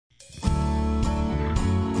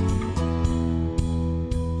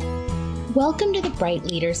Welcome to the Bright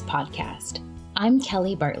Leaders Podcast. I'm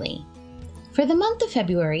Kelly Bartley. For the month of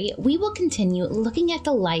February, we will continue looking at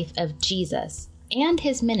the life of Jesus and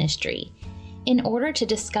his ministry in order to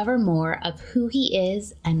discover more of who he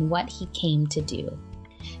is and what he came to do.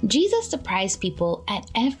 Jesus surprised people at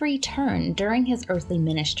every turn during his earthly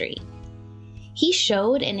ministry. He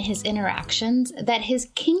showed in his interactions that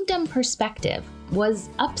his kingdom perspective was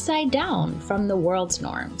upside down from the world's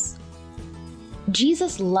norms.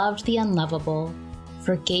 Jesus loved the unlovable,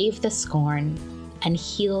 forgave the scorned, and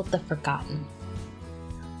healed the forgotten.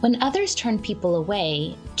 When others turned people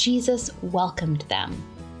away, Jesus welcomed them.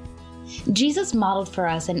 Jesus modeled for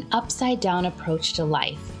us an upside-down approach to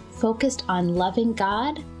life, focused on loving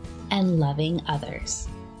God and loving others.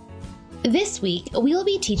 This week, we will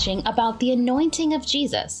be teaching about the anointing of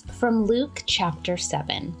Jesus from Luke chapter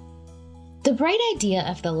 7. The bright idea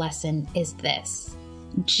of the lesson is this: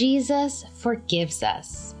 Jesus forgives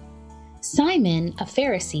us. Simon, a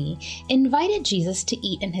Pharisee, invited Jesus to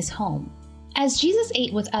eat in his home. As Jesus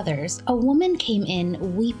ate with others, a woman came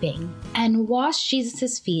in weeping and washed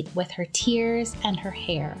Jesus' feet with her tears and her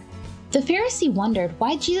hair. The Pharisee wondered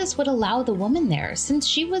why Jesus would allow the woman there, since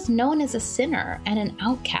she was known as a sinner and an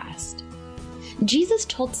outcast. Jesus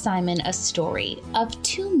told Simon a story of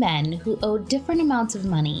two men who owed different amounts of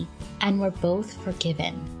money and were both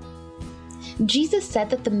forgiven. Jesus said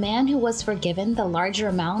that the man who was forgiven the larger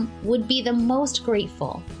amount would be the most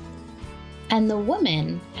grateful, and the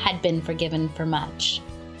woman had been forgiven for much,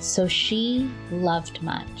 so she loved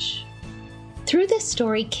much. Through this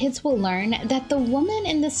story, kids will learn that the woman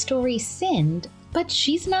in the story sinned, but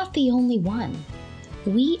she's not the only one.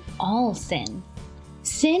 We all sin.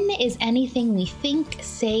 Sin is anything we think,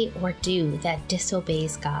 say, or do that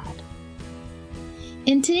disobeys God.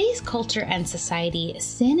 In today's culture and society,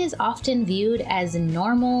 sin is often viewed as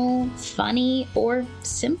normal, funny, or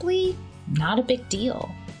simply not a big deal.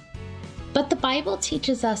 But the Bible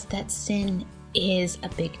teaches us that sin is a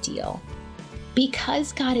big deal.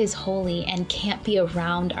 Because God is holy and can't be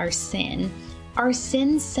around our sin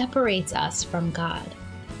separates us from God.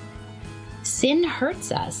 Sin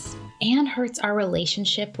hurts us and hurts our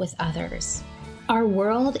relationship with others. Our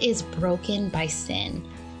world is broken by sin,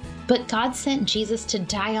 but God sent Jesus to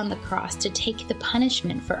die on the cross to take the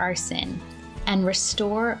punishment for our sin and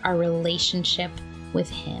restore our relationship with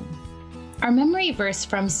him. Our memory verse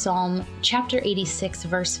from Psalm chapter 86,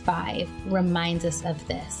 verse 5 reminds us of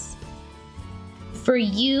this. For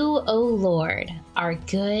you, O Lord, are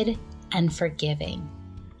good and forgiving.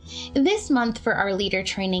 This month for our leader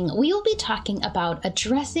training, we will be talking about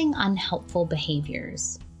addressing unhelpful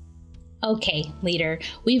behaviors. Okay, leader,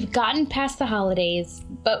 we've gotten past the holidays,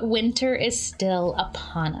 but winter is still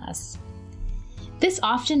upon us. This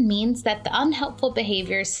often means that the unhelpful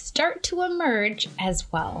behaviors start to emerge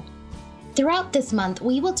as well. Throughout this month,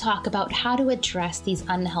 we will talk about how to address these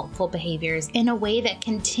unhelpful behaviors in a way that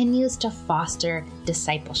continues to foster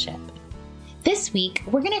discipleship. This week,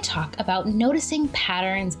 we're going to talk about noticing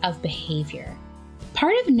patterns of behavior.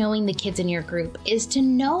 Part of knowing the kids in your group is to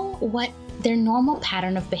know what their normal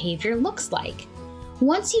pattern of behavior looks like.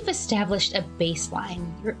 Once you've established a baseline,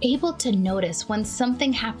 you're able to notice when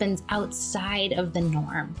something happens outside of the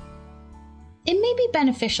norm. It may be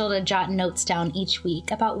beneficial to jot notes down each week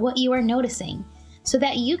about what you are noticing so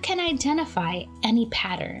that you can identify any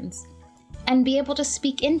patterns and be able to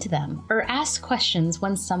speak into them or ask questions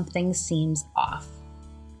when something seems off.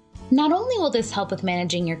 Not only will this help with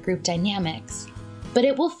managing your group dynamics, but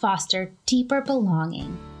it will foster deeper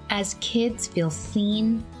belonging as kids feel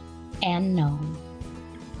seen and known.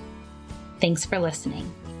 Thanks for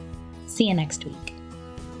listening. See you next week.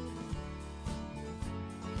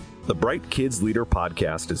 The Bright Kids Leader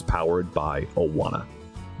Podcast is powered by Awana.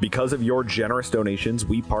 Because of your generous donations,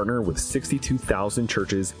 we partner with 62,000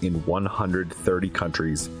 churches in 130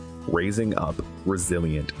 countries, raising up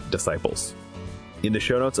resilient disciples. In the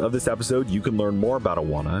show notes of this episode, you can learn more about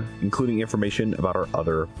Awana, including information about our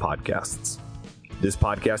other podcasts. This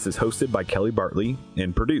podcast is hosted by Kelly Bartley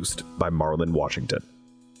and produced by Marlon Washington.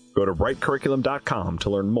 Go to brightcurriculum.com to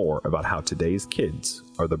learn more about how today's kids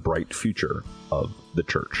are the bright future of the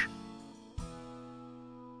church.